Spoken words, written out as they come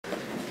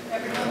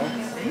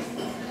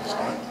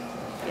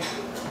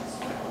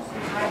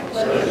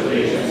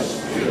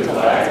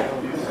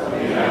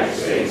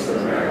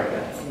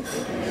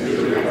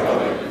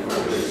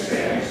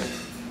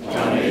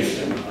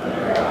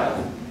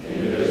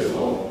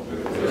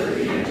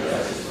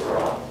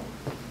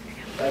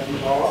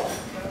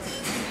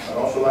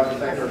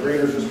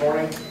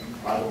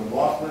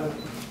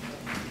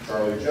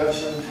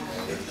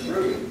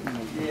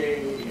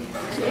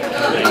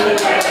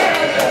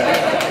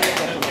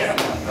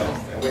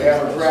We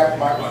have a draft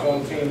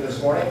microphone team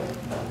this morning.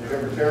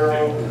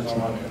 Secretary is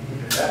on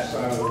that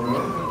side of the room.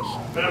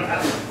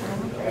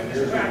 And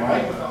here's your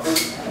mic.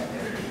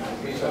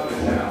 He's up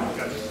and down.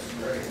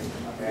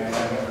 And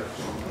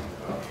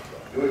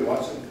Dewey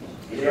Watson.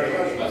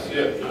 That's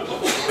it.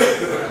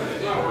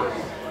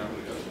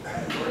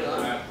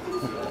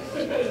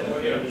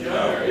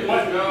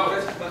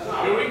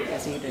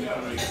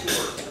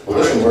 Well,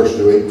 this one works,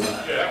 Dewey. Yeah,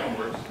 that one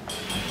works.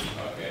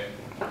 Okay.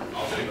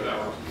 I'll take that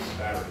one.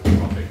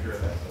 I'll take care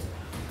of that.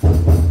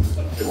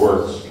 It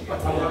works.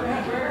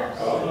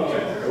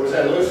 Was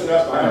that loosened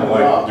up behind the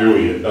Like rock?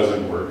 Dewey, it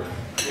doesn't work.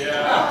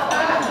 Yeah.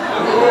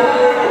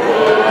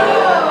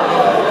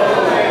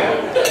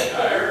 I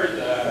heard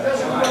that.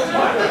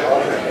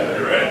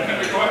 You ready?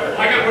 I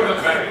gotta put it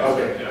back.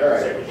 Okay, all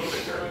right.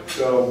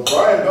 So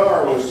Brian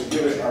Bauer was to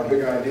give us our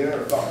big idea or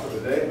thought for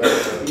the day, but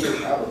he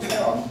is out of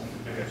town.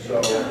 So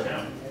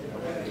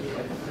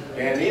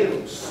Dan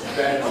Needham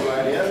stands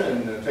right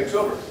in and takes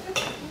over.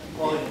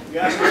 Well, you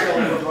asked me to go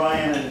over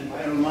Brian, and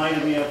it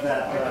reminded me of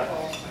that.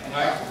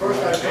 First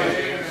I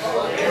said,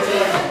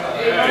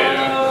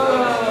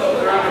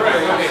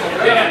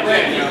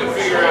 Dan, you can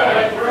figure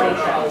out.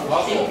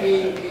 well,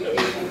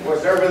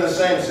 it's never been the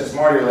same since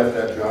Marty left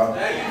that job.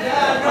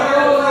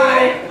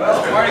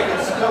 Well, Marty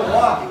can still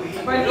walk.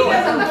 But he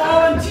doesn't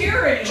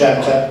volunteer.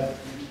 Check, check.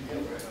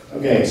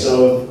 Okay,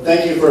 so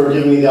thank you for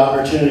giving me the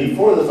opportunity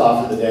for the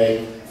thought for the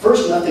day.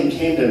 First, nothing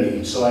came to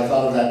me, so I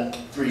thought of that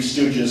Three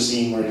Stooges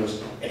scene where he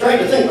goes, I tried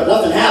to think, but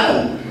nothing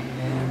happened.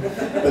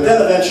 But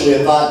then eventually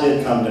a thought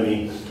did come to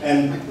me.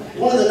 And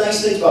one of the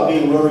nice things about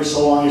being in Rotary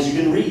so long is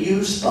you can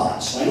reuse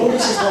thoughts. I know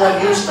this is one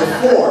I've used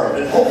before,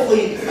 but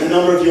hopefully a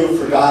number of you have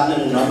forgotten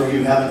and a number of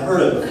you haven't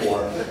heard it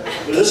before.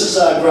 But this is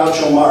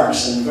Groucho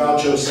Marx, and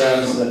Groucho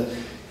says that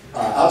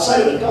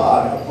outside of a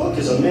dog, a book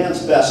is a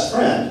man's best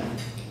friend.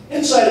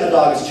 Inside of a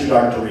dog, it's too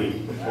dark to read.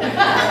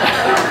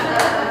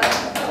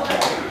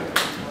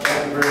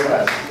 Thank you very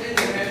much.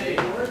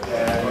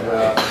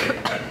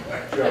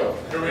 And Joe.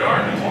 Here we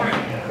are. Good morning.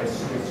 It's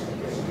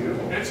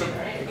beautiful.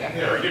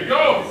 There you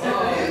go. What do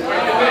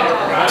you think?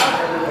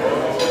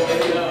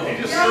 He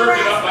just served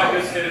it up like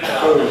this, hit it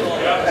out.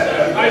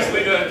 Yeah.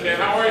 Nicely done, Ken.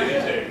 How are you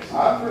these days?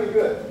 I'm pretty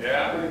good.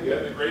 Yeah? Pretty You good.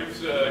 got the grapes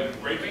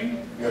graping?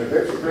 You got a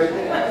picture breaking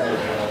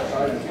and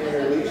signed a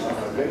 10-year lease on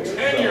the vineyard.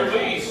 10-year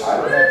lease. I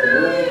don't have to do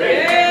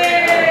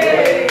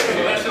anything.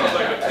 So that sounds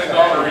like a $10 a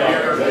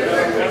year.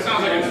 That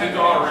sounds like a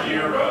 $10 a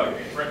year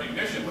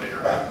recognition later.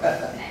 You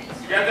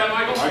got that,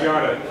 Michael? I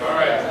got it. All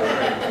right. All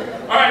right.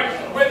 All right.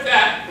 With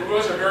that, it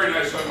was a very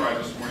nice sunrise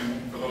this morning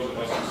for those of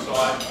us who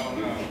saw it.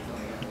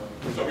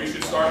 So we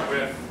should start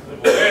with,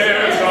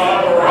 there's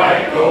a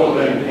bright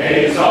golden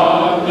haze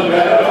on the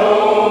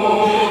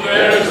meadow.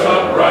 There's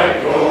a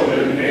bright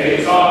golden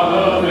haze on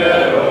the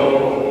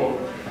meadow.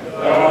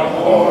 The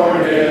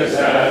horn is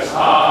as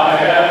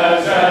high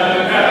as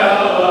an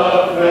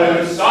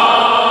elephant's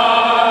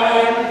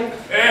side,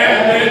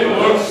 and it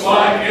looks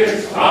like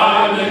it's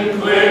climbing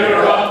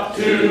clear up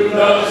to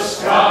the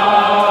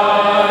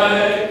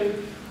sky.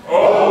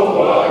 Oh,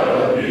 what a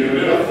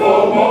beautiful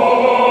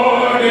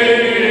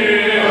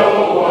morning!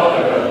 Oh,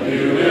 what a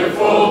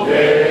beautiful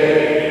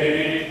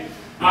day!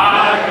 I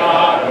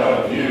got a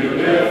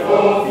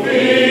beautiful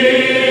feeling.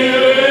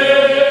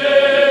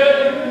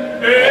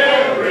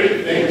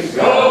 Everything's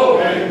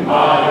going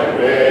my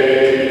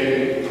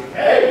way.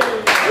 Hey!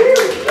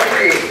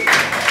 Thank you.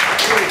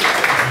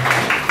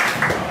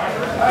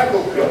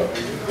 Michael Cook,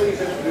 please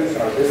introduce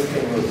our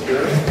visiting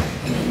lieutenant.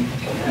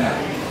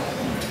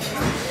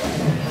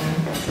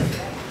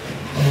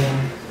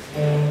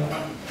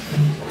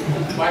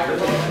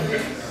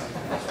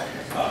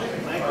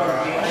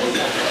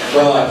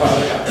 Well, I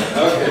finally got it.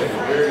 Okay,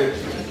 very good.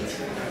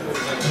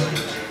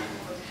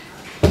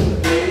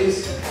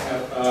 Please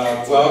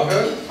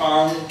welcome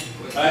Tom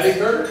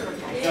Heidecker,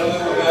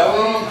 Helen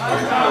Lavelli,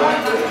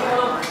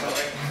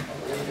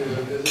 the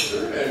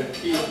visitor, and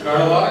Keith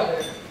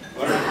Garlock,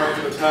 Leonard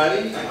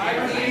Markovitati.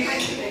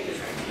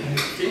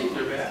 Keith,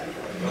 you're back.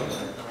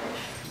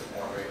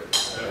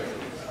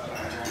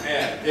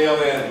 And Dale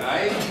Ann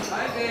Knight.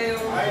 Hi, Dale.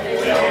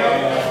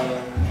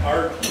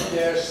 And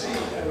RT-C,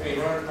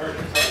 Leonard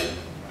Markovitati.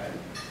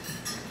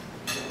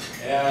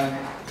 And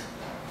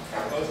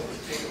most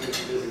distinctly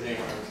visiting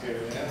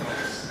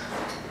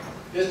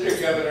District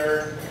Governor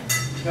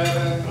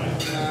Kevin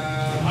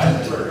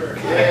Eisenberger.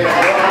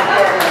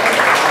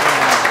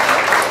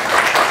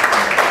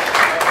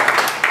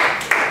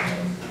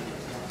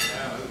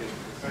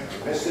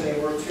 Miss any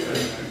work too?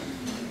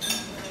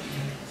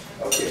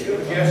 Okay, you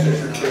have guests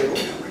at your table.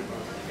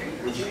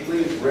 Would you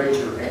please raise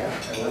your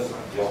hand and let's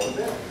welcome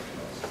them?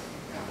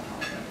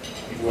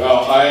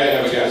 Well, I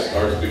have a guest,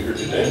 our speaker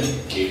today,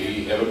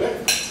 Katie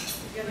Evabeck.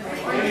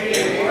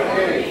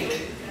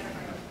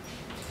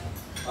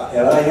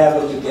 And I have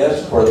as a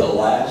guest for the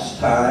last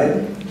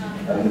time,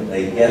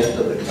 a guest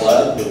of the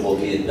club who will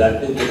be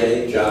inducted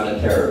today, John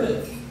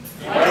Atarovich.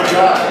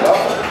 John,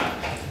 welcome.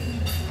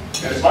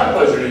 And it's my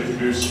pleasure to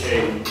introduce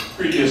a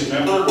previous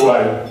member who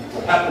I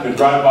happened to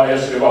drive by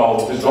yesterday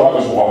while his dog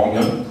was walking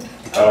him.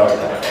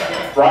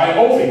 Brian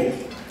Olvey.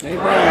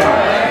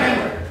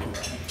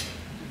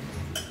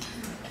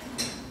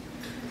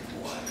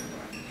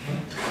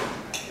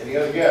 Any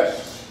other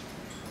guests?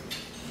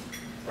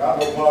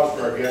 Round of applause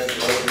for our guests.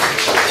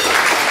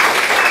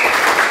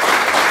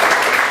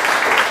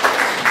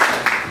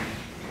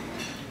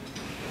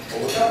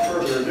 Well, without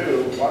further ado,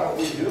 why don't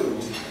we do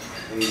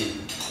the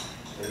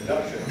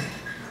induction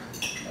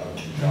of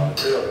John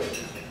Taylor.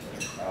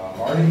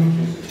 Marty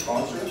is the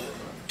sponsor,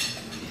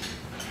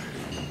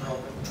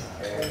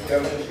 and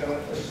Kevin is going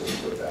to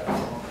assist with that.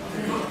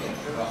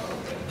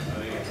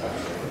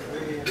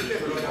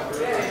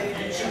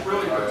 You should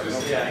really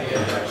participate.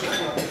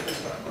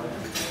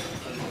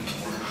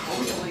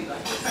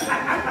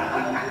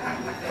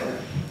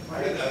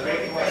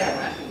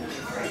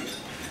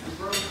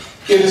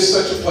 It is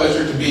such a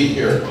pleasure to be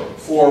here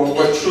for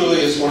what truly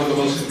is one of the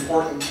most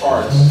important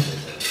parts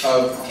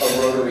of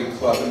a Rotary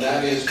Club, and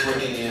that is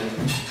bringing in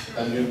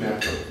a new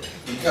member.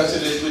 Because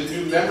it is with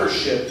new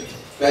membership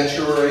that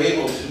you are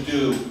able to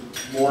do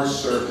more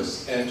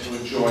service and to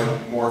enjoy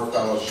more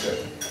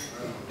fellowship.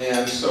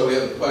 And so we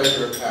have the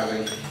pleasure of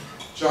having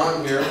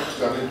John here,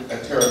 John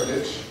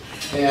Aterovich,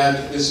 and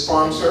his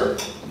sponsor,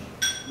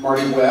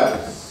 Marty Webb.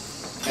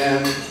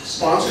 And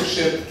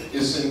sponsorship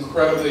is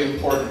incredibly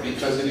important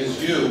because it is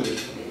you,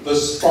 the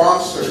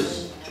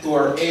sponsors, who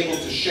are able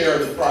to share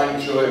the pride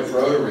and joy of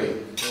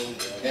Rotary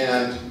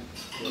and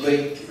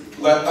let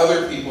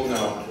other people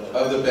know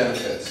of the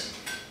benefits.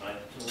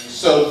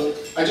 So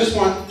I just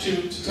want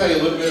to tell you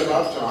a little bit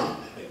about John.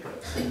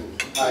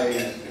 I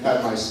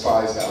had my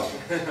spies out.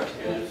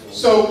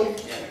 So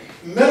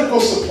medical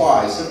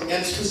supplies,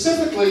 and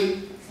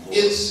specifically,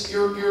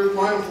 your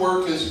line of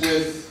work is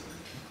with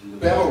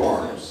bell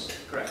alarms.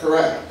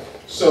 Correct.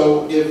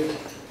 So if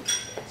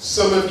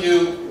some of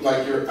you,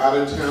 like you're out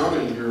of town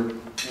and you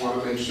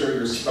want to make sure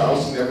your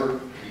spouse never,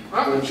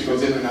 when she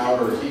goes in and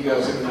out or he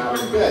goes in and out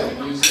of bed,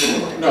 you use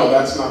the, no,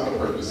 that's not the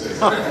purpose.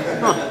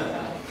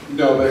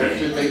 No, but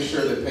to make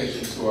sure that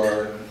patients who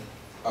are,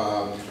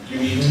 you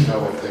need to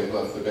know if they've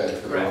left the bed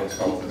for their own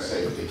health and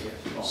safety.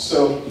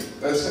 So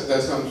that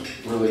sounds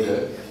really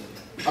good.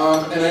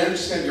 And I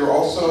understand you're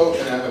also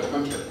an avid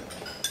hunter.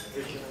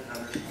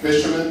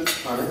 Fisherman,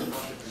 hunter.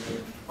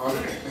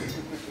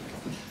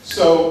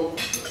 So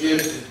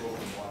if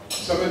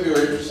some of you are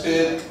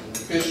interested in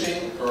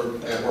fishing or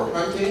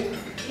hunting,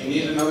 you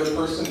need another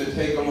person to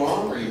take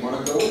along or you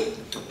want to go,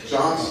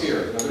 John's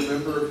here, another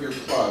member of your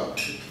club,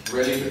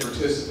 ready to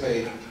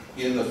participate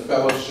in the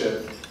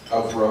fellowship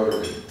of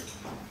Rotary.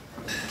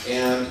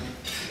 And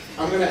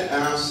I'm going to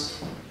ask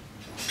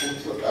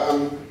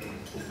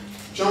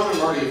John and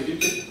Marty, if you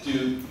could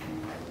do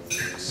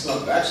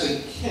something,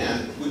 actually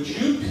Ken, would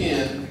you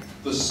pin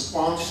the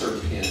sponsor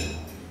pin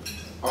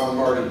on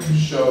Marty to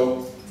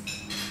show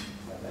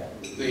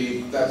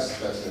the, that's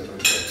it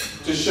right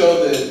there, to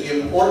show the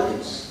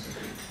importance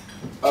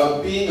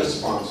of being a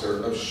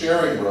sponsor, of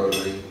sharing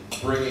Rotary,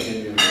 bringing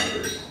in new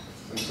members.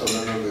 And so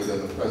none other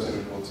than the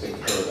president will take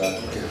care of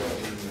that.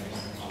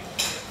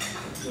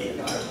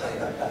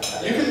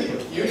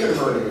 You can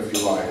hurt him if you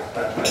like.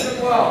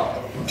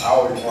 Well, I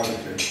always wanted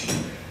to.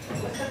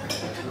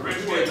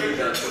 Originally,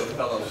 Richard.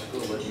 Fellow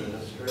school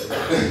administrator.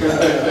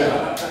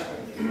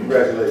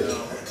 Congratulations.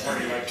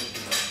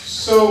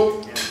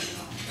 So,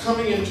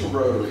 coming into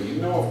Rotary,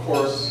 you know, of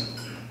course,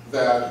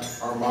 that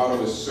our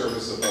motto is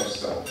service above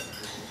self.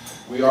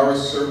 We are a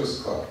service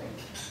club.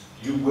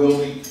 You will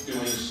be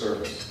doing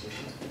service.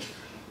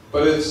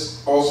 But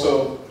it's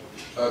also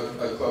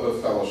a club of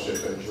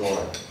fellowship and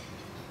joy.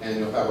 And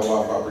you'll have a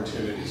lot of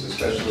opportunities,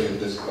 especially in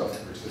this club, to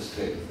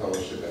participate in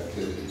fellowship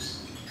activities.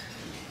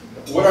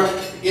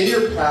 In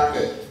your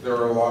packet, there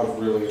are a lot of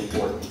really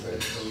important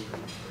things.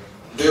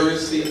 There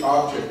is the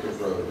object of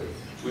Rotary,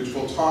 which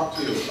will talk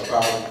to you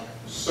about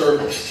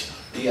service,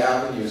 the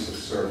avenues of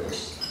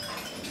service,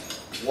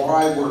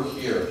 why we're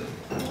here.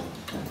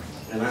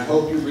 And I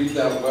hope you read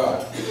that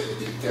well.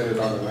 You get it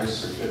on a nice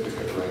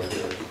certificate right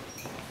here.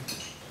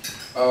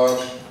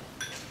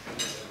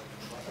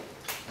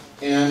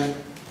 And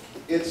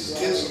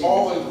it's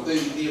all of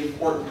the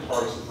important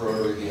parts of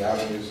Rotary, the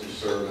avenues of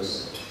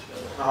service,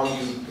 how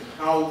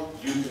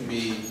you can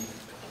be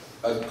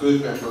a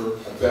good member,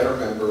 a better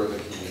member of the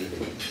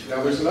community.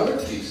 Now there's another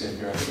piece in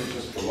here, I think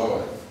just below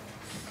it.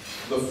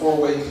 The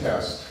four-way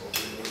test.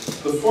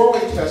 The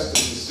four-way test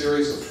is a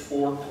series of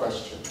 4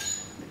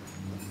 questions.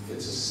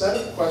 It's a set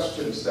of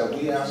questions that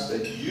we ask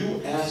that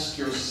you ask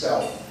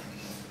yourself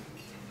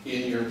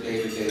in your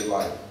day-to-day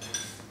life.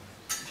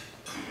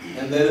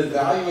 And then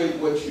evaluate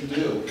what you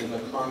do in the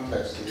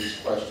context of these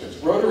questions.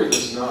 Rotary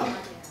does not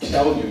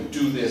tell you,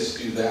 do this,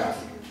 do that.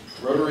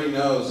 Rotary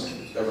knows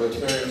that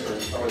Rotarians are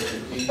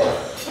intelligent people.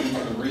 You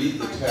can read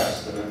the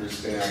test and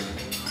understand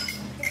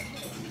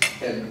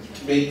and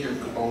make your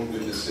own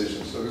good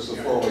decisions. So there's a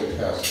 4-way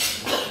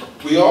test.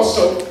 We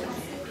also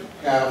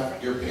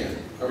have your pin,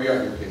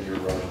 your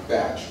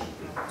badge.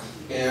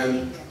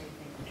 And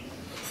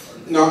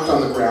knocked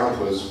on the ground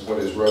was what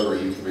is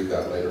Rotary. You can read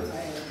that later.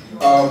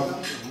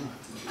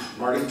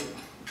 Marty?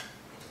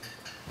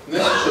 And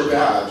this is your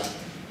badge.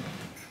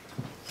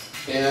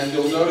 And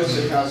you'll notice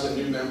it has a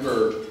new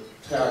member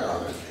tag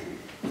on it,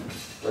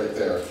 right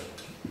there.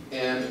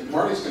 And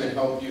Marty's going to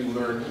help you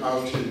learn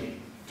how to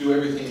do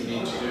everything you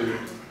need to do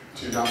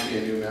to not be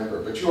a new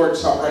member. But you are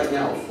right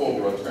now full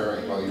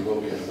Rotarian, well, you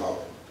will be in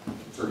about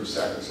 30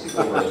 seconds of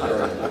full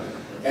Rotarian,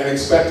 and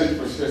expected to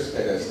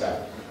participate as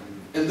that.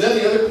 And then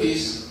the other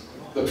piece,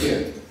 the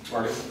pin.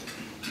 Marty,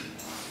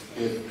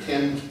 if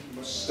Ken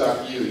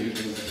stuck you, you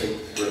can take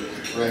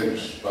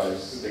revenge by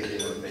sticking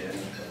it in.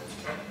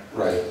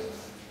 Right.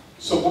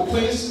 So well,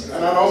 please,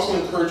 and I'd also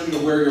encourage you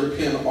to wear your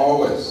pin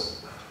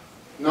always,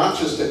 not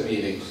just at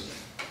meetings,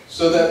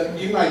 so that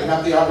you might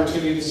have the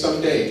opportunity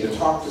someday to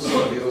talk to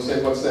somebody who'll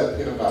say, what's that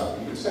pin about?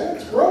 You can say,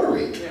 it's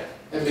Rotary. Yeah.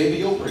 And maybe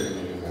you'll bring in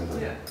a new member.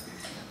 Yeah.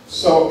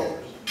 So,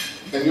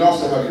 and you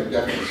also have your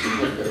definite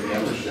certificate of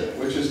membership,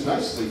 which is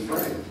nicely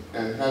framed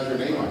and has your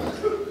name on it.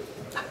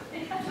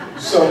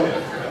 So,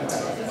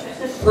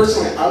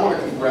 personally, I want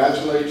to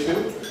congratulate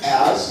you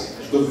as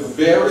the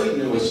very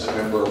newest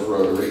member of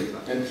Rotary.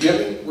 And do you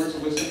have any words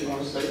of wisdom you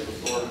want to say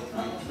before we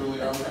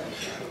truly are?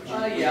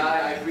 Yeah,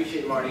 I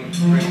appreciate Marty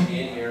bringing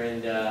me in here,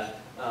 and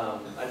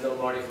I've known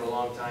Marty for a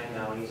long time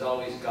now, and he's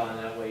always gone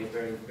that way. He's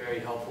been very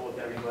helpful with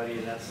everybody,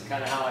 and that's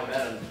kind of how I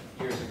met him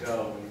years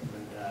ago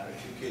when our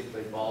two kids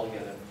played ball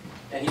together.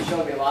 And he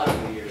showed me a lot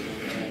over the years,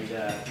 and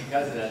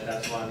because of that,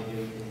 that's why I'm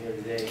in here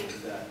today.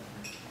 Is,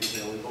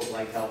 you know, we both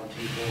like helping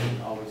people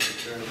and always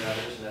concerned about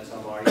others, and that's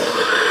how Marty brought a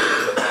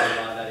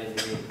lot of that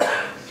into me.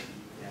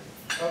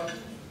 Yeah.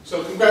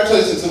 So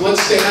congratulations, and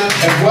let's stand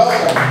and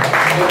welcome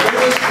the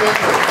newest member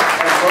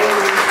of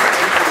Rotary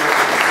International.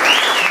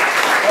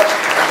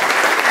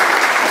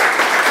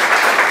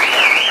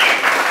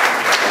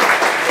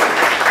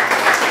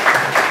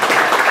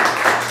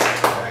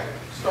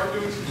 Start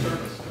doing some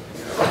service.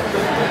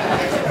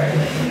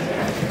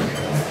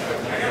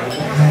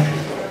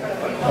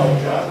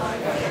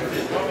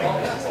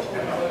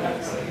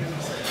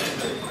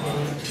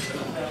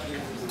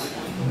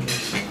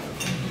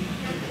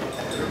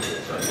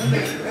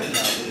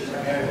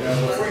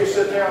 And before you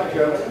sit down,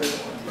 Kevin,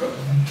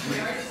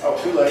 oh,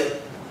 too late.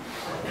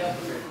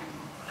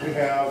 We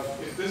have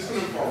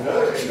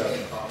another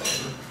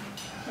induction,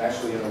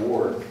 actually an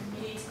award.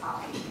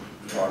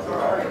 Arthur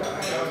Hardy.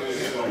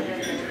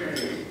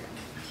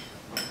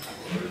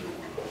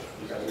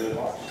 You got a little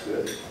box,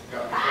 good.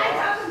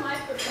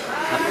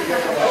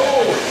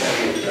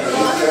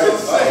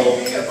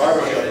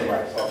 Barbara's got the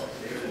mic.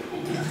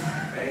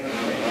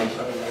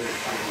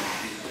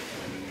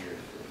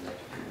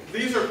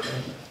 These are,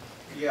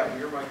 yeah, but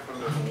your microphone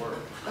doesn't work.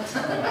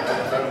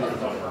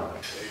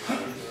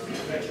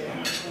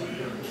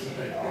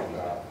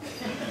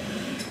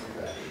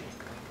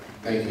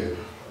 Thank you.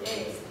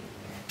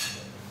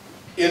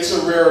 It's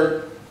a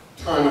rare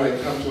time when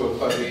I come to a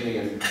club meeting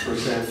and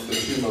present the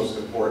two most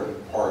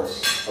important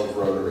parts of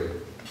Rotary.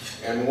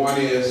 And one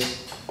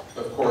is,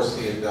 of course,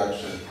 the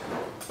induction.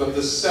 But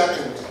the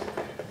second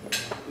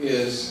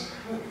is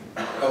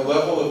a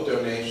level of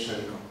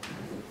donation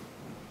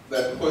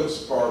that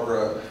puts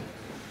Barbara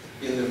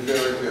in the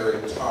very,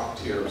 very top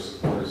tier of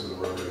supporters of the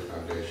Rotary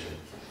Foundation.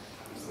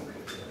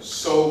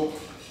 So,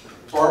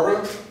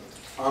 Barbara,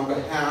 on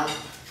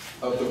behalf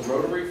of the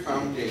Rotary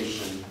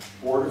Foundation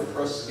Board of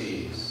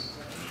Trustees,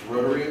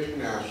 Rotary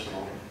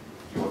International,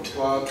 your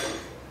club,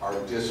 our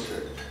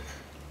district,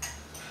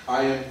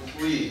 I am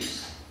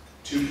pleased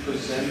to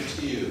present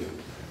to you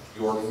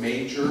your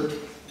major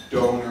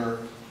donor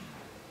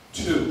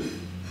 2.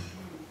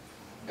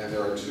 And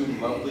there are 2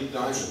 lovely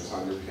diamonds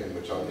on your pin,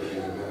 which I'll give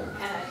you in a minute.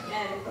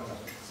 And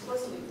it's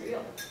supposed to be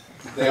real.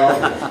 They are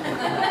real.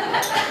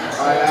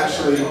 I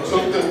actually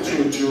took them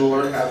to a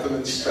jeweler, had them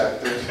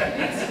inspected.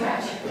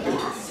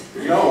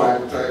 No, I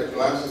have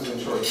glasses in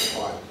short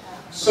supply.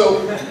 So,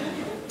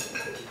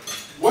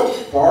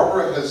 what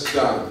Barbara has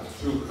done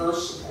through her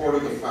support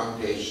of the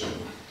foundation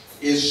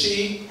is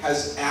she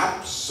has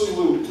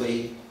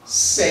absolutely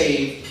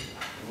saved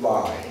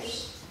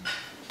lives.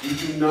 You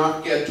do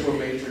not get to a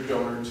major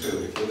donor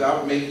 2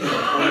 without making the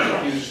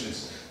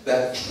contributions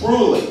that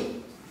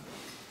truly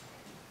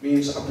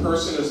means a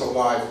person is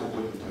alive who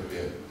wouldn't have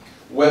been.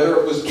 Whether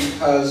it was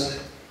because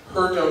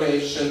her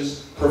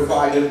donations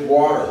provided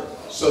water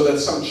so that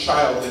some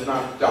child did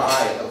not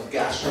die of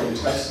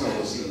gastrointestinal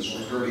disease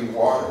from dirty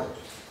water,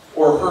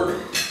 or her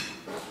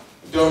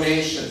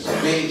donations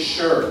made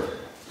sure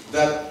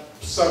that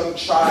some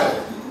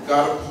child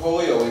got a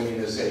polio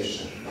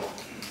immunization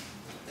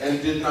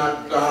and did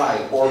not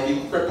die or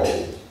be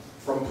crippled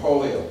from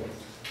polio.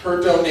 Her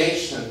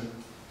donation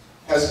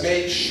has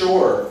made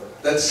sure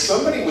that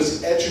somebody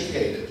was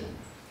educated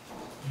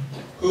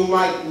who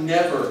might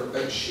never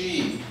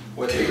achieve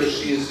what he or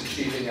she is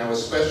achieving now,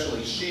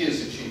 especially she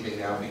is achieving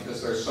now,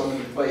 because there are so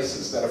many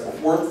places that if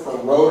it weren't for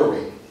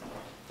Rotary,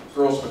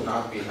 girls would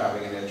not be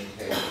having an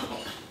education.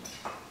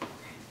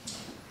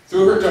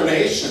 Through her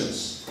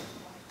donations,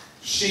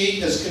 she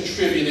has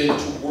contributed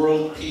to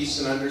world peace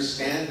and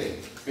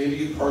understanding. Maybe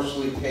you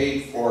partially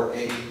paid for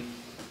a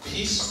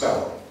peace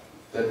fellow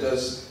that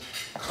does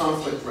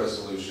conflict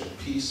resolution,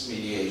 peace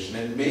mediation,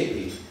 and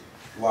maybe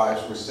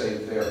lives were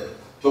saved there.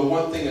 The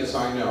one thing is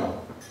I know,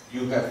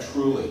 you have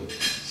truly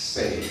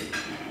saved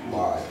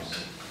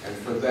lives. And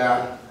for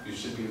that, you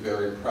should be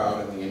very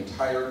proud, and the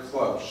entire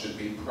club should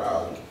be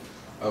proud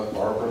of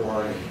Barbara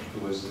Barney,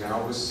 who is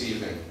now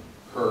receiving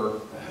her,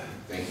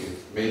 thank you,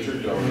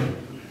 Major Donor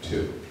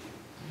 2.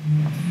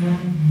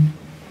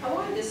 I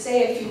wanted to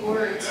say a few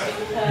words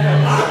because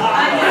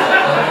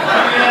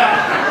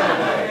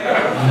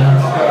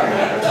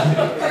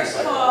first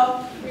of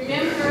all,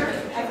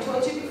 remember, I've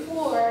told you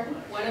before,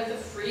 one of the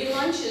free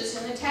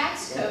lunches in the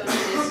tax code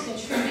is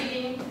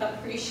contributing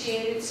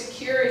appreciated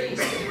securities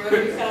to the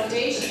Rotary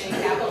Foundation,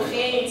 and capital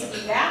gains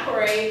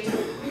evaporate.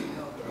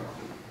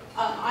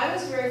 I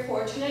was very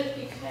fortunate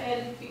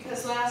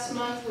because last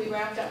month we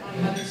wrapped up my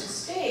mother's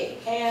estate,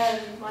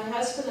 and my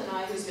husband and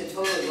I, who's been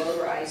totally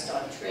motorized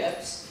on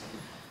trips,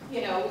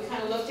 you know, we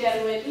kind of looked at it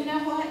and went, you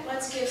know what,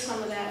 let's give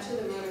some of that to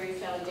the Rotary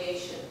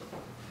Foundation.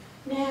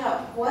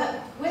 Now,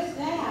 with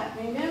that,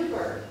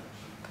 remember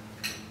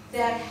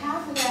that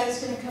half of that is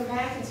going to come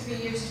back in 3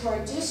 years to our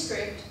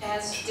district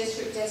as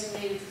district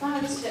designated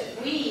funds that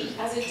we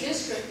as a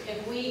district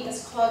and we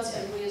as clubs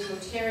and we as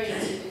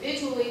Rotarians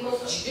individually will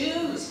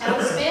choose how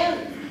to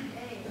spend.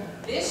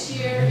 This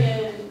year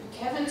in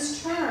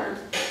Kevin's term,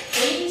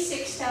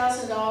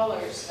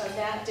 $86,000 of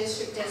that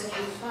district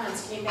designated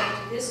funds came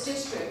back to this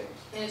district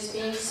and is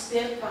being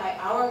spent by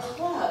our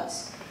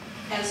clubs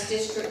as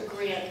district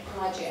grant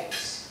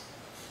projects.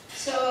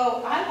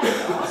 So I like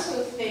to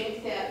also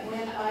think that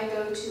when I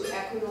go to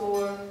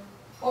Ecuador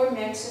or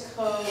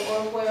Mexico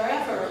or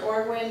wherever,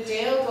 or when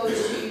Dale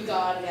goes to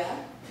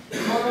Uganda,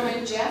 or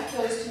when Jeff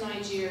goes to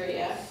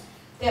Nigeria,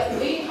 that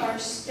we are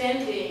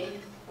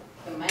spending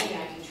the money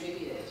I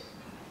contributed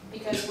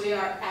because we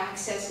are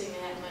accessing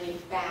that money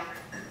back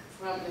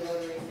from the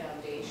Rotary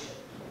Foundation.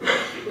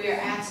 We are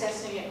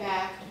accessing it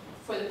back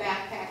for the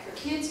Backpack for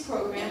Kids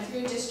program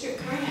through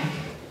district grant.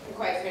 And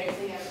quite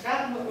frankly, I've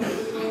forgotten what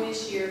we're doing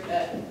this year,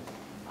 but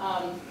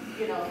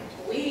you know,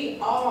 we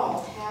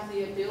all have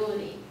the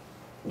ability,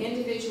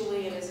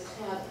 individually and as a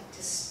club,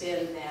 to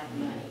spend that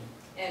money.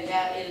 And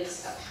that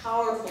is a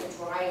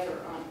powerful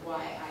driver on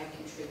why I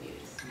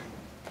contribute.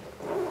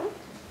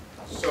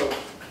 So,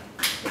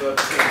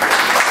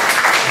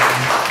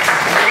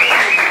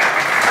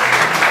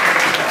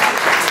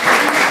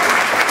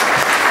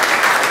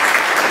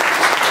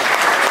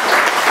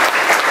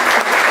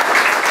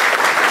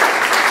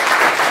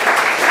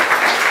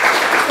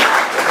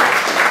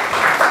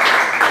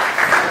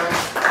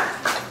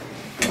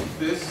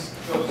 this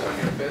goes on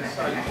your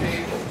bedside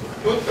table.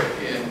 Put the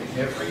pin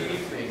every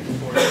evening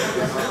for the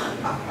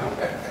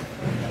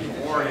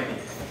warning.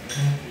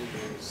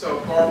 So,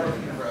 Barbara,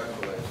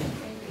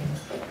 congratulations.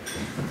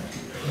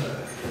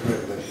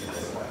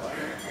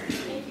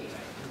 Thank you.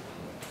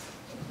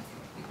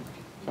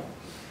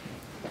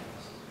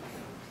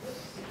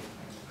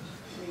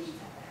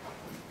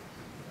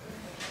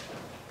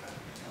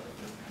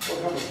 Well,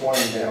 number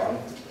 20 down,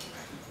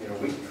 you know,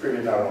 we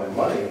contribute not only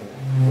money, but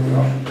we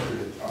also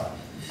contribute time.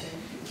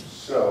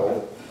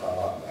 So,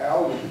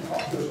 Al, would you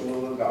talk to us a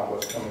little bit about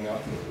what's coming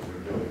up that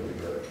we're doing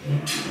together?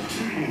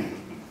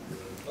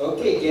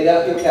 Okay, get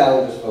out your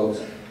calendars, folks.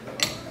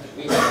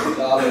 We have a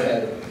job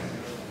ahead of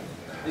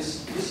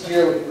us. This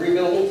year,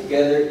 Rebuilding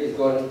Together is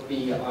going to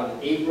be on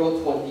April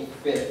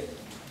 25th.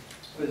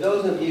 For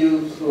those of you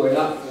who are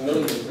not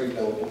familiar with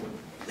Rebuilding,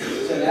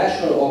 it's a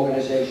national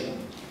organization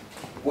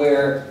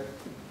where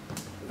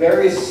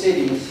various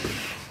cities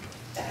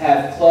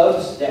have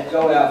clubs that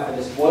go out for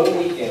this one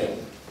weekend,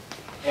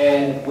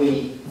 and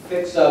we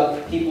fix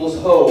up people's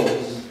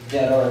homes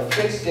that are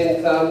fixed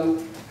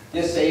income,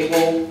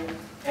 disabled,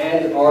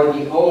 and are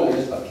the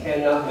owners but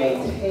cannot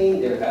maintain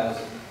their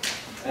housing.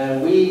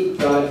 And we've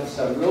done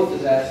some real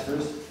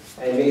disasters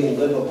and made them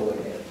livable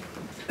again.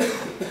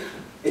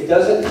 It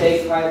doesn't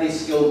take highly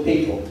skilled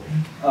people.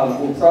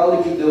 We'll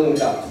probably be doing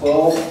about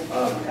 12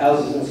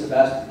 houses in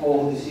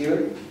Sebastopol this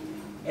year.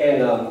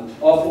 And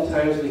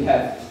oftentimes we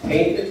have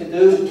painting to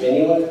do.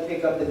 Anyone can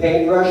pick up the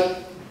paintbrush,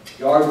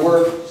 yard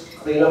work, just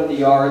clean up the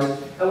yards.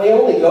 And we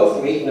only go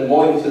from 8 in the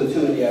morning till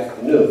 2 in the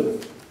afternoon.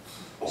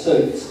 So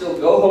you can still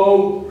go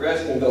home,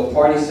 rest, and go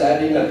party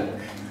Saturday night.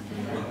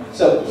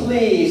 So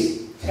please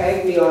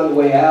tag me on the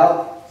way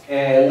out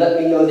and let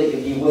me know that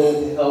you'd be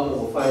willing to help,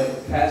 and we'll find a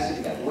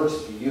capacity that works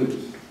for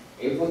you.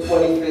 April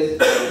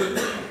 25th,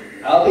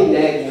 I'll be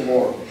nagging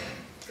more.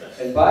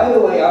 And by the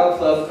way, our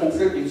club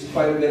contributes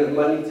quite a bit of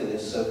money to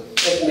this, so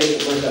let's make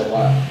it worth our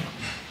while.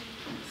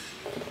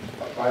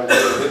 By the way,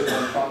 this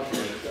one function,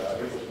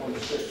 April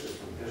 26th is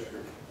the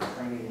district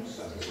training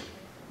center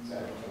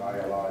at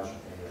Tenaya Lodge.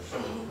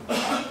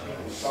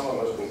 And some of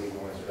us will be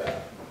going to that.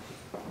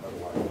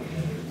 Otherwise,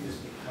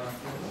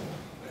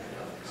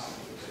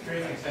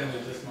 Training center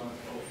this month.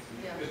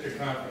 District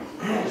conference.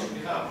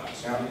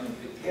 now,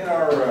 in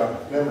our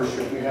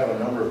membership, we have a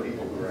number of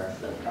people who are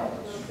actually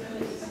accountants.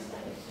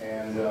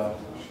 And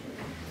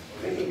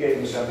Vicki gave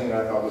me something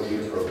that I thought would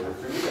be appropriate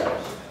for you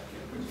guys.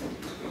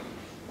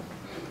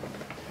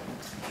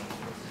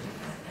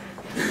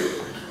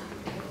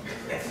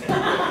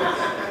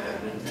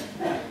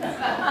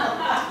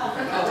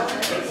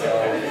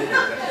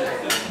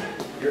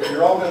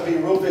 you're all going to be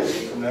real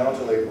busy from now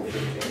until April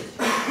 15th.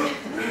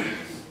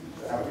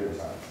 So have a good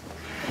time.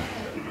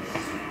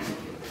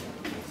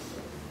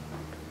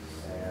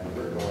 And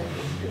we're going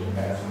to get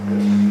past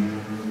this.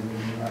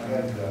 I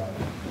had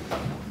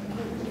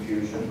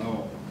confusion.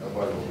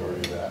 Nobody will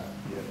worry about that.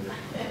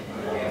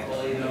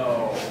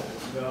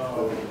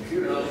 No. The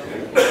computer.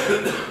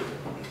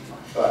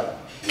 But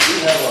we do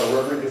have our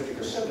Rotary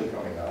District Assembly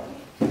coming up.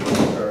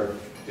 Our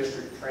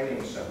District Training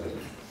Assembly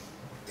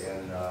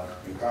in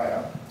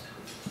Ukiah,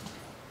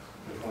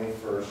 the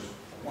 21st of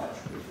March,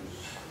 which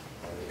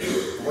is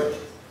what?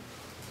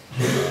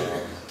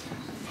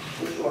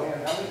 Please show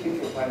hand, how many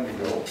people are planning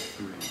to go?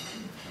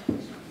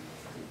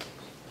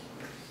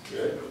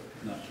 Good.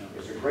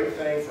 It's a great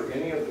thing for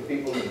any of the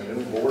people in the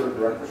new board of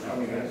directors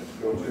coming in to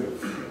go to.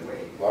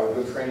 A lot of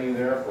good training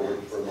there for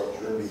what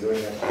you're going to be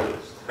doing next year.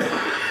 Yeah,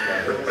 I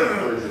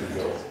encourage you to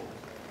go.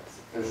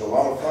 There's a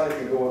lot of fun if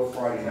you go up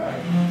Friday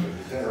night. There's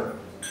a dinner.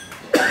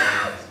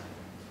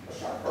 A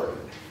shot party.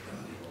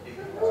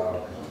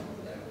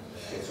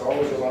 It's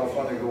always a lot of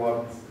fun to go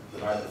up the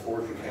night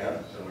before if you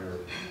can. So you're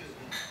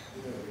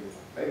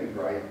maybe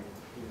bright,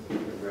 you're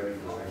ready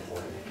for the next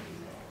morning.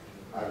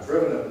 I've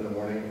driven up in the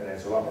morning, and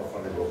it's a lot more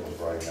fun to go up on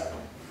Friday night.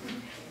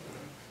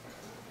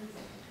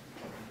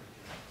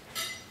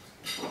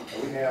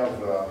 And we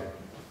have a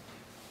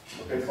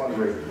big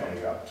fundraiser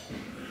coming up.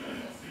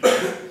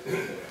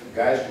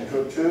 Guys can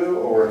cook too,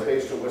 or a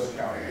taste of West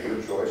County,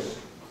 your choice.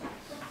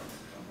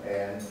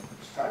 And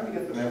it's time to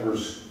get the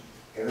members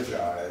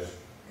energized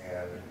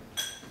and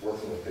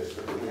working with this.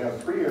 But we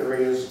have 3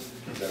 areas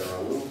that are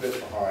a little bit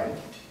behind.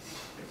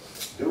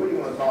 Dewey, you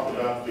want to talk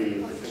about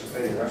the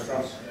participating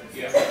restaurants?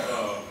 Yeah,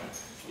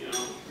 you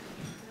know,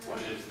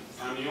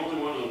 I'm the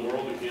only one in the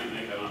world that can't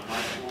make a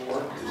high school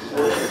work.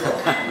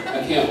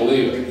 I can't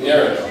believe it.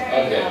 There it is.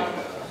 Okay.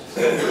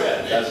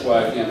 That's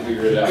why I can't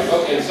figure it out.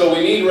 Okay, so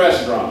we need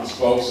restaurants,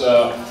 folks.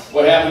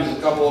 What happens, a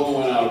couple of them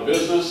went out of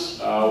business.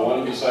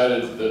 One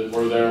decided that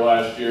we're there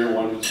last year.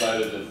 One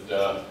decided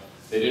that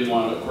they didn't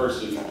want to, of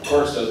course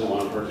doesn't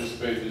want to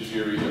participate this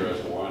year either as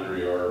a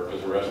winery or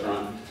as a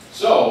restaurant.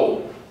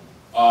 So,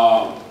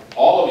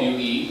 all of you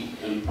eat,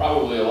 and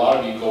probably a lot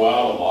of you go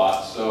out a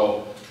lot,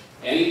 so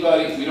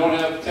anybody, we don't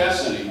have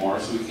tests anymore,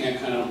 so we can't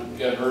kind of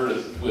get her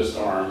to twist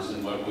arms,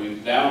 and what we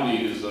now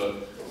need is a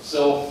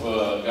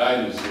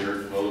self-guidance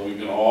here, so that we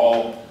can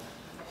all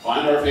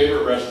find our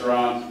favorite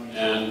restaurant,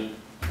 and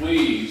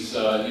please,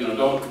 you know,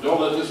 don't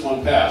let this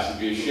one pass.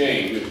 It'd be a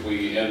shame if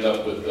we end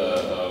up with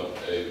a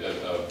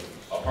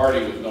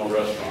party with no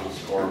restaurants,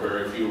 or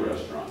very few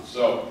restaurants.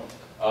 So,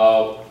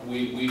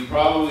 we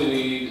probably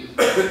need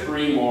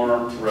 3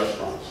 more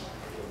restaurants.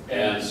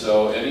 And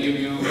so any of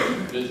you,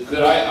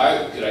 could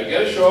I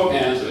get a show of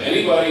hands of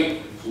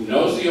anybody who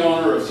knows the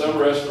owner of some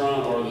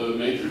restaurant or the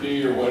maitre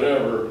d' or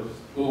whatever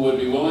who would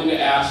be willing to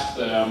ask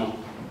them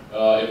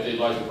if they'd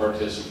like to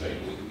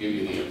participate? We can give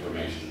you the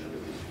information and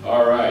everything.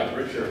 All right,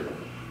 Richard.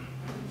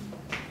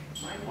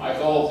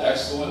 Michael,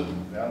 excellent.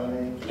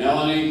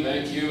 Melanie,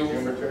 thank you.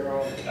 Jim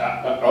Bertero.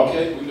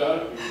 Okay, we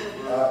got it.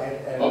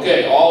 And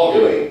okay, all of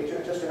you.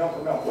 Just to help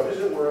them out, what is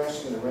it we're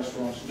asking the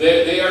restaurants?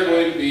 They are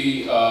going to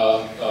be,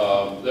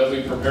 they'll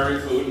be preparing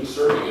food and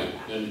serving it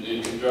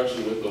in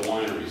conjunction with the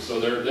winery. So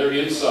they're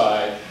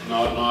inside,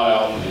 not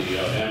out in the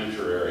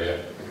amateur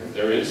area.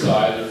 They're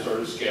inside, they're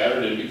sort of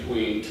scattered in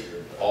between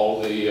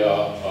all the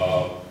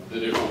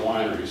different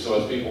wineries.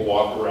 So as people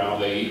walk around,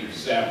 they eat,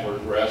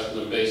 samplers, rest, and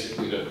then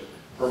basically to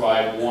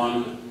provide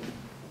one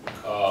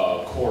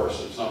course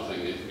of something.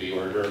 It could be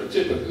hors d'oeuvre.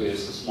 Typically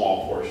it's a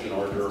small portion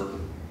hors d'oeuvre.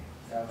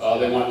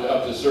 They want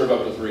to serve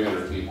up to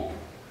 300 people.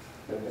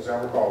 As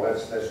I recall,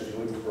 that's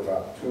usually for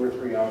about 2 or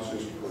 3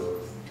 ounces per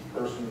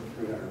person,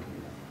 300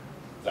 people.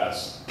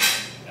 That's,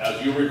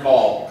 as you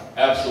recall,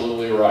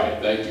 absolutely right.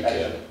 Thank you,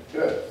 Ken.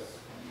 Good.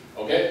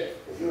 Okay?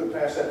 If you would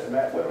pass that to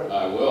Matt Whitman.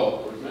 I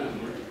will. Where's Matt?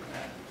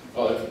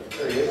 Oh,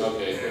 there he is.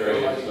 Okay, there he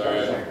is. All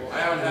right. I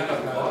haven't had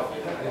enough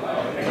coffee.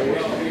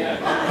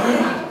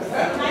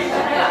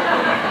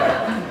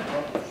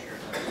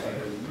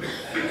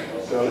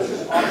 So this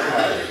is auction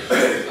items.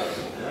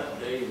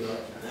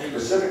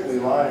 Specifically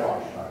live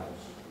auction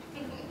items.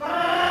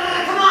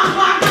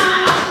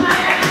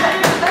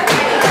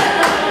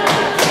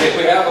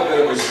 We have a bit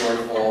of a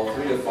shortfall,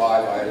 3 to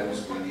 5 items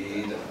we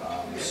need.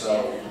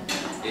 So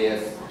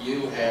if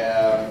you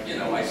have, you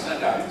know, I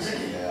sent out this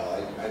email.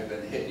 I've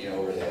been hitting you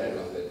over the head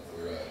with it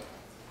for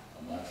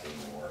a month or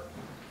more.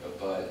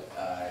 But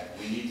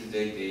we need to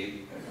dig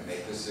deep and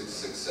make this a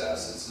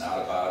success. It's not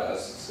about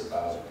us, it's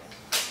about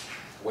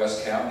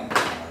West County,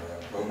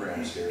 our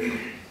programs here,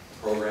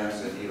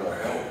 programs that need our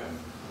help.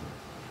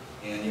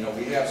 And you know,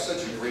 we have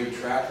such a great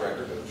track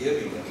record of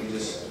giving, and we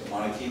just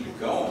want to keep it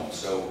going.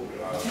 So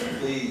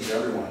please,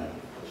 everyone,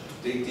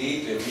 dig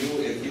deep. If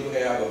you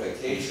have a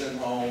vacation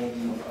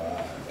home,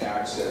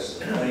 access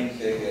to plane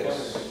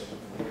tickets,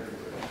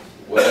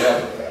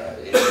 whatever,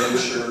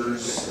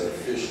 adventures,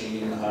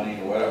 fishing,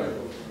 hunting, whatever,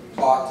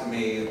 talk to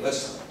me.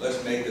 Let's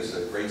make this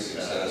a great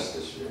success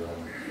this year.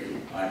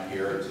 I'm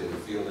here to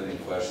field any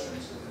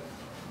questions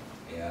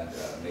and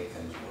make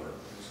things work.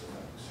 So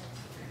thanks.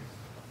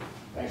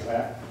 Thanks,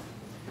 Matt.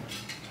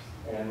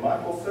 And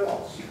Michael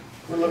Phelps.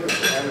 We're looking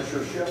for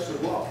amateur chefs as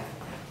well.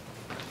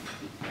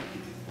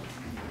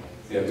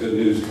 Yeah, good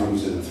news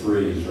comes in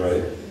threes,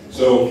 right?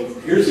 So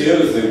here's the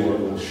other thing we're a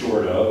little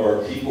short of,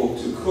 are people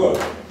to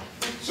cook.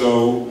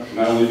 So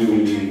not only do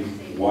we need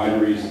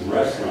wineries and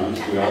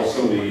restaurants, we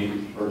also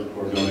need, or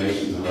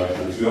donations and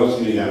restaurants, we also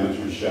need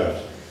amateur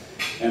chefs.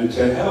 And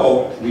to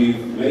help,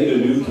 we've made a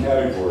new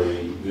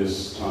category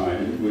this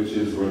time, which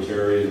is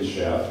Rotarian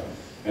chef.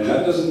 And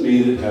that doesn't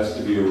mean it has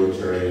to be a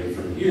Rotarian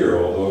from here,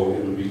 although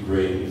it would be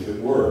great if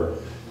it were.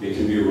 It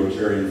can be a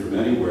Rotarian from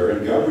anywhere.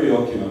 And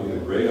Gabrielle came up with a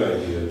great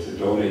idea to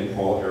donate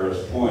Paul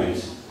Harris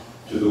points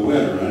to the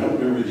winner. And I don't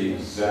remember the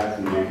exact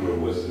number.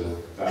 Was it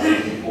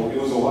 1,000 points?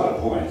 It was a lot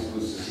of points. It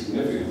was a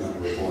significant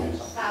number of points.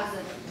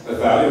 1,000.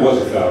 1,000. It was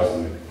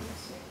 1,000.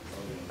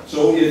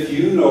 So if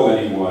you know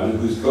anyone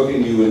whose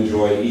cooking you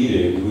enjoy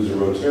eating, who's a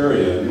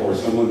Rotarian, or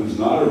someone who's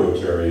not a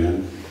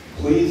Rotarian,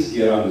 please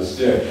get on the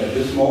stick. At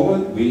this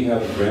moment, we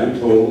have a grand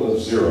total of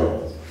 0.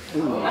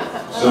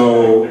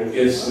 So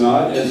it's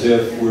not as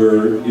if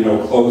we're,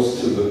 close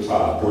to the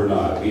top. We're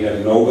not. We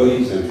have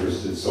nobody's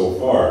interested so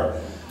far.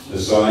 The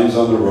signs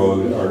on the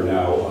road are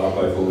now up,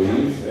 I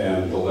believe,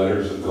 and the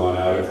letters have gone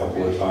out a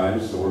couple of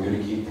times, so we're going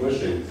to keep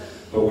pushing.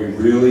 But we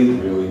really,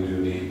 really do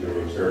need the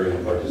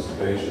Rotarian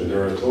participation.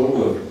 There are a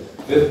total of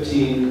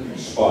 15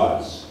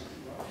 spots.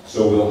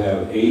 So we'll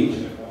have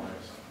 8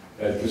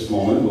 at this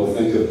moment. We'll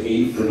think of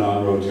 8 for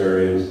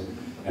non-Rotarians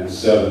and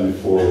 7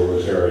 for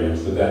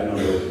Rotarians, but that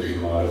number can be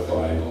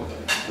modified.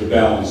 The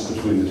balance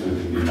between the two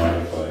can be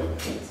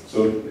modified.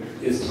 So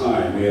it's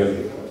time. We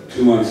have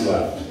 2 months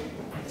left.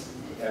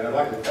 And I'd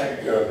like to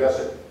thank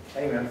Gusset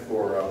Heyman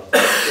for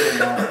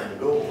putting on the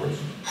billboards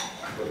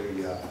for the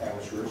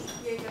amateurs.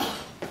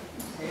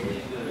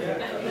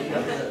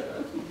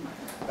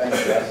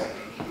 Thanks, Gus.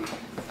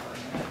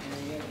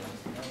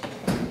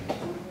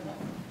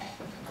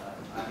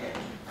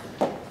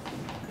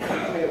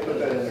 I may have put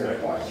that in there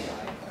twice.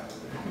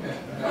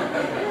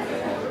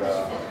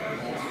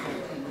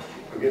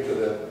 We get to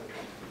the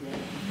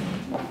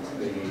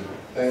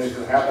things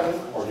that happened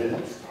or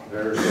didn't.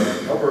 There's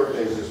no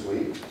birthdays this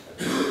week.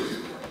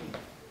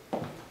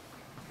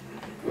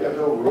 We have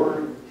no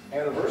Rotary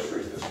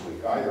anniversaries this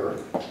week either,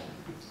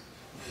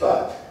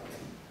 but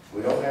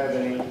we don't have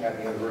any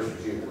happy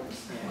anniversaries either.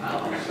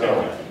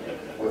 So,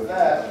 with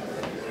that,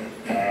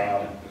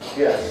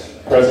 yes.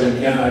 President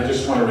Ken, I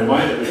just want to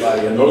remind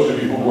everybody, and those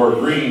of you who wore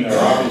green are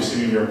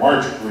obviously in your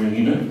March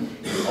green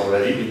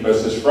already,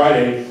 because this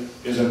Friday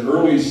is our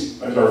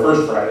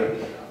first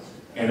Friday,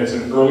 and it's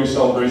an early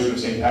celebration of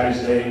St.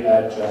 Patty's Day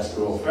at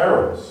Jasperville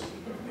Farrows.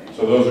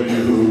 So those of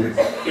you who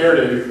care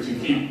to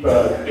keep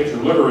get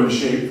your liver in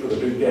shape for the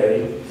big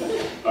day,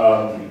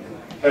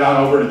 head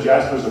on over to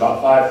Jasper's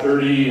about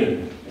 5:30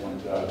 and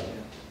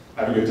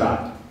have a good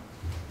time.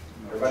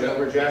 Everybody know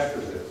where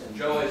Jasper's is? And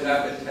Joe, has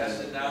that been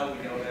tested now?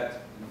 We know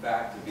that, in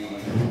fact, to be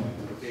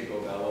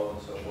Diego Bello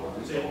and so forth.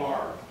 It's a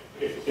bar.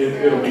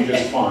 It'll be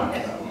just fun.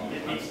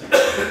 It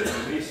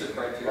meets the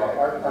criteria.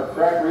 Our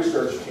crack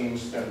research team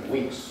spent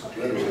weeks,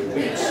 literally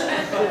weeks,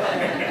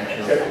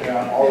 checking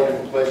out all the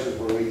different places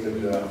where we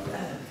could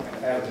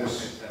have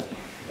this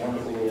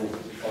wonderful little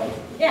fun.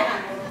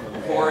 Yeah.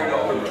 Pouring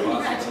over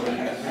responsibility.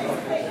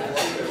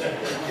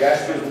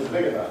 Jasper's was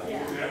big enough. Yeah.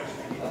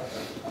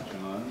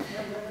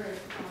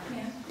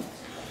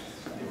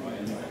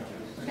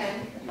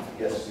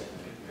 Yes.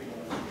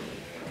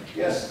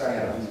 Yes,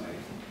 Diana.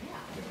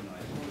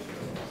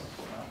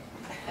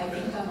 I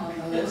think I'm on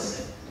the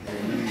list.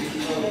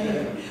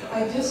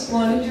 I just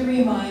wanted to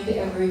remind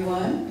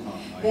everyone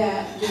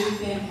that we've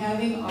been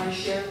having our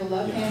Share the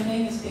Love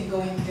campaign. It's been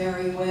going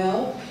very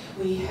well.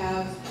 We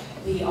have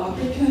the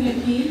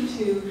opportunity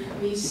to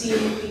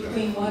receive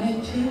between 100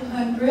 and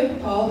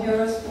 200 Paul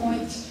Harris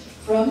points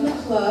from the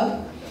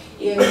club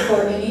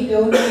for any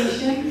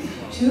donation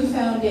to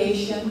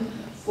foundation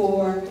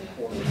for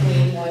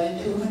between $100 and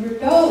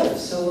 $200.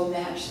 So we'll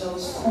match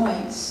those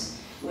points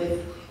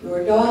with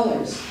your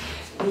dollars.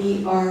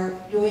 We are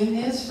doing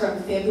this from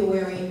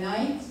February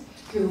 9th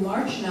through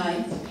March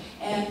 9th.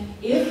 And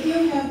if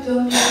you have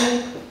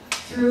donated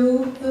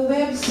through the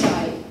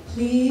website,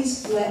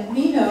 please let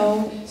me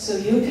know so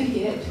you can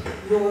get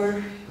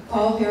your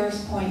Paul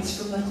Harris points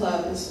from the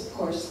club, as of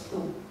course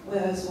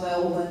as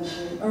well ones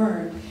you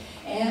earned.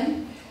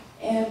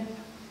 And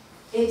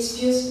it's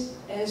just,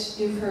 as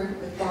you've heard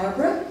with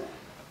Barbara,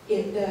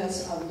 it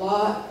does a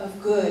lot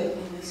of good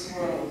in this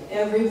world.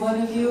 Every one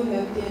of you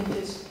have been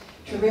just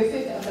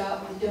terrific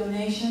about the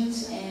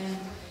donations, and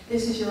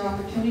this is your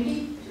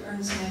opportunity to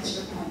earn some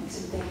extra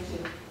points, and thank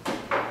you.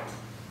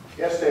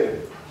 Yes,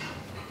 David.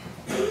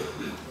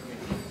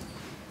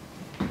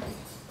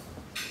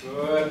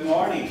 Good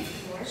morning.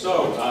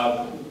 So,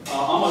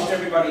 almost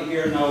everybody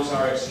here knows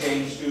our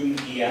exchange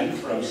student, Ian,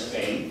 from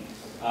Spain.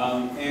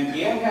 And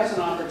Ian has an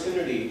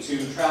opportunity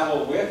to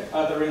travel with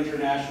other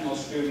international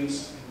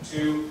students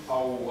to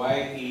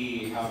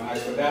Hawaii. How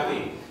nice would that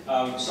be?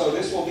 So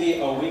this will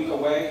be a week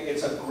away.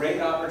 It's a great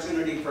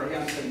opportunity for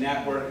him to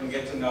network and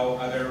get to know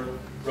other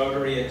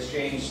Rotary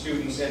Exchange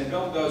students and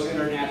build those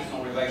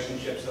international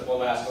relationships that will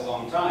last a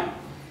long time.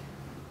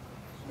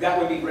 That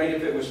would be great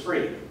if it was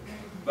free.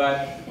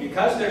 But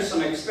because there's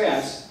some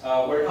expense,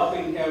 we're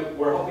hoping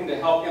to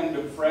help him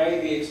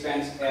defray the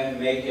expense and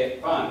make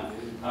it fun.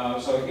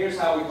 So here's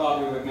how we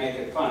thought we would make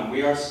it fun.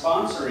 We are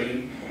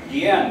sponsoring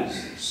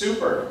Guillen's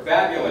super,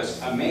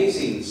 fabulous,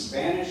 amazing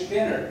Spanish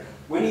dinner.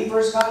 When he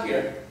first got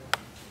here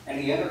and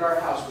he entered our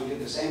house, we did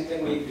the same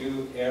thing we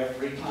do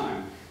every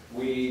time.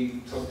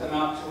 We took them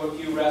out to a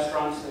few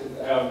restaurants,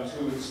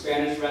 to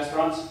Spanish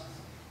restaurants,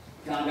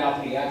 found out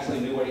that he actually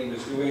knew what he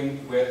was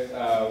doing with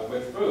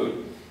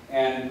food,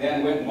 and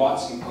then went and bought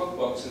some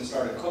cookbooks and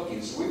started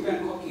cooking. So we've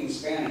been cooking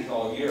Spanish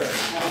all year at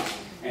the house,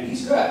 and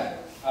he's good.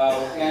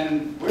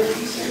 And we're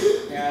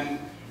decent. And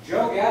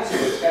Joe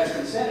Gadsowitz has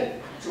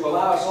consented to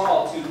allow us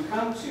all to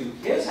come to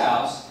his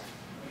house,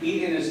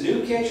 eat in his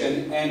new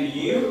kitchen, and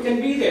you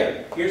can be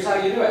there. Here's how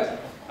you do it.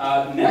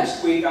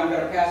 Next week, I'm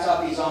going to pass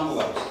out these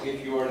envelopes.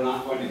 If you are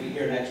not going to be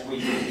here next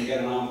week, you can get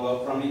an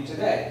envelope from me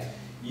today.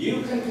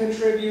 You can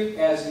contribute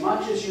as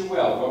much as you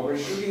will. What we're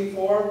shooting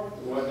for,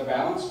 what the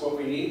balance, what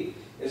we need,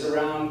 is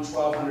around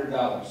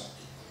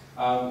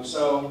 $1,200.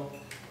 So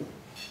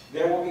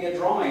there will be a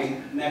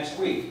drawing next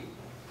week.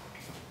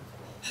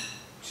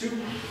 2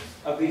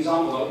 of these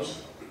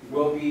envelopes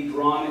will be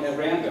drawn at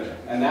random,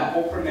 and that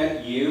will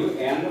permit you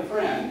and a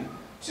friend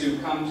to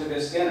come to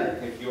this dinner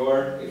if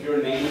your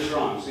name is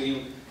drawn. So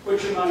you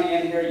put your money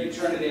in here, you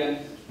turn it in,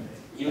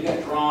 you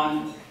get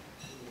drawn,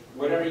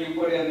 whatever you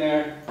put in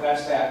there,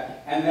 that's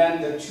that. And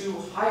then the 2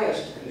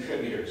 highest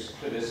contributors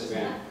to this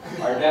event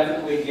are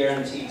definitely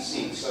guaranteed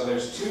seats. So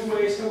there's 2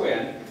 ways to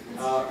win,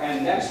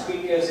 and next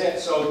week is it.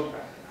 So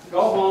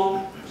go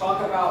home,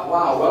 talk about,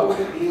 wow, what would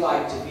it be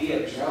like to be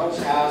at Joe's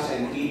house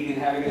and eating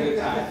and having a good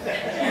time?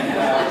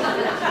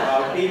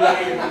 And be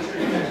ready to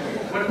contribute next week.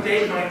 What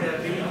date might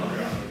that be?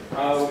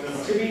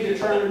 To be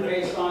determined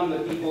based on the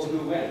people who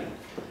win.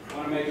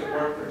 Want to make it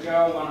work for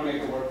Joe, want to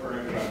make it work for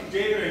everybody.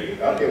 David, are you?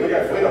 Okay, we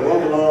got to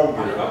move along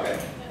here. Okay.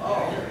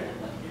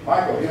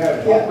 Michael, you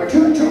have Yeah,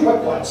 two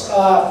quick ones.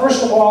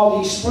 First of all,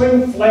 the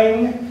Spring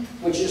Fling,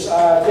 which is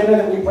a dinner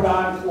that we put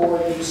on for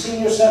the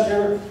Senior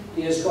Center,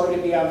 is going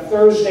to be on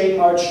Thursday,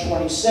 March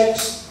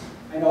 26th.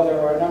 I know there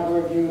are a number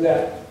of you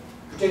that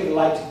particularly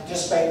like to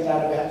participate in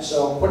that event,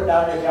 so put it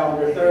down on your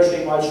calendar,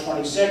 Thursday, March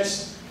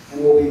 26th,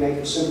 and we'll be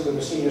making soup for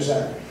the Senior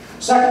Center.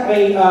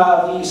 Secondly,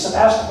 the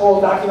Sebastopol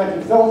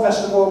Documentary Film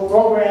Festival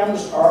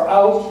programs are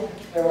out.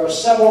 There are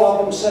several of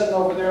them sitting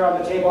over there on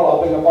the table.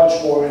 I'll bring a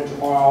bunch more in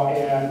tomorrow,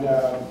 and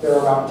they're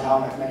around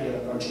town at many of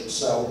the bunches.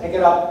 So pick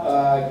it up.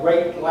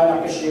 Great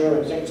lineup this year,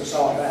 and tickets are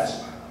selling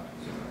fast.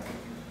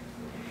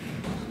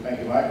 Thank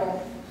you,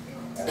 Michael.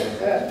 And with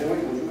that, Dewey,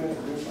 would you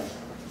introduce us?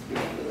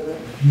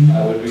 I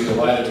would be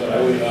delighted, but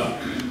I would,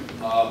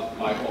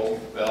 Michael,